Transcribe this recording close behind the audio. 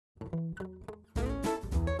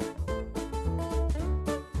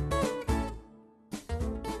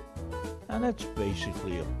Now that's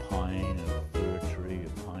basically a pine, a fir tree, a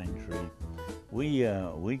pine tree.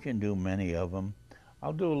 We can do many of them.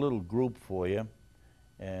 I'll do a little group for you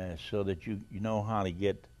so that you know how to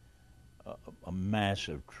get a mass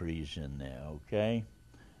of trees in there. Okay.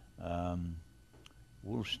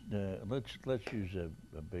 Let's use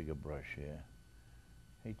a bigger brush here.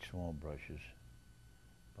 I hate small brushes,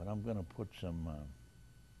 but I'm going to put some.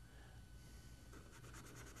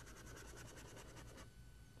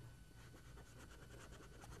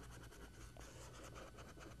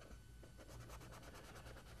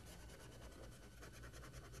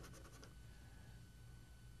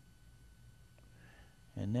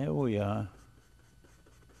 And there we are.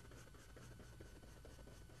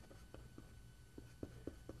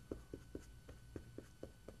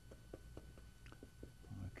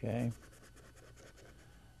 Okay.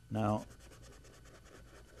 Now,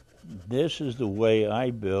 this is the way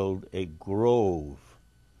I build a grove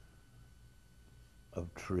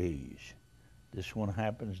of trees. This one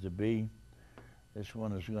happens to be, this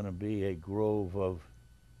one is going to be a grove of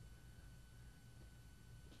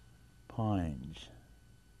pines.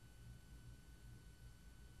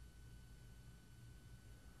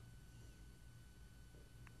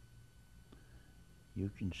 You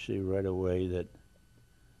can see right away that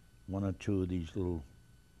one or two of these little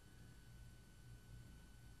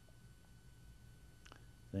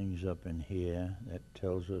things up in here, that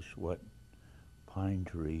tells us what pine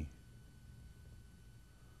tree.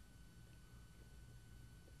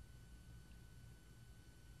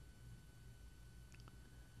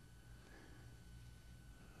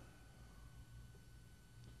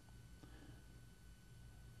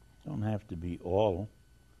 Don't have to be all,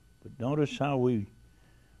 but notice how we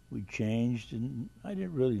changed, and I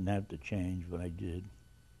didn't really have to change, but I did.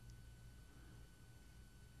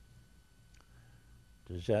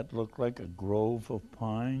 Does that look like a grove of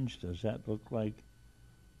pines? Does that look like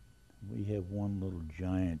we have one little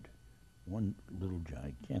giant,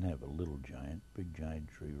 can't have a little giant, big giant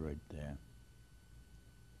tree right there.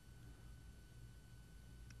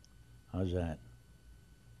 How's that?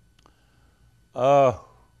 Oh,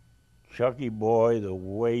 Chucky boy, the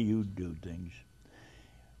way you do things.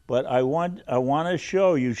 But I want to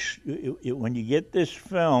show you, when you get this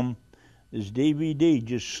film, this DVD,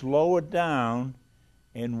 just slow it down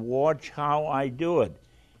and watch how I do it.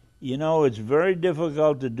 You know, it's very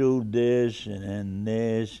difficult to do this and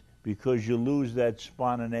this because you lose that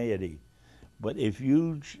spontaneity. But if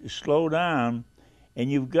you slow down,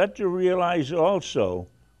 and you've got to realize also,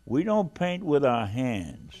 we don't paint with our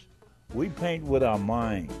hands. We paint with our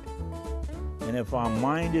mind. And if our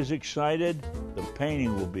mind is excited, the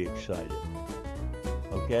painting will be excited.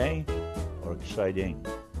 Okay? Or exciting.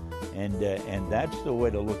 And that's the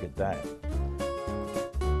way to look at that.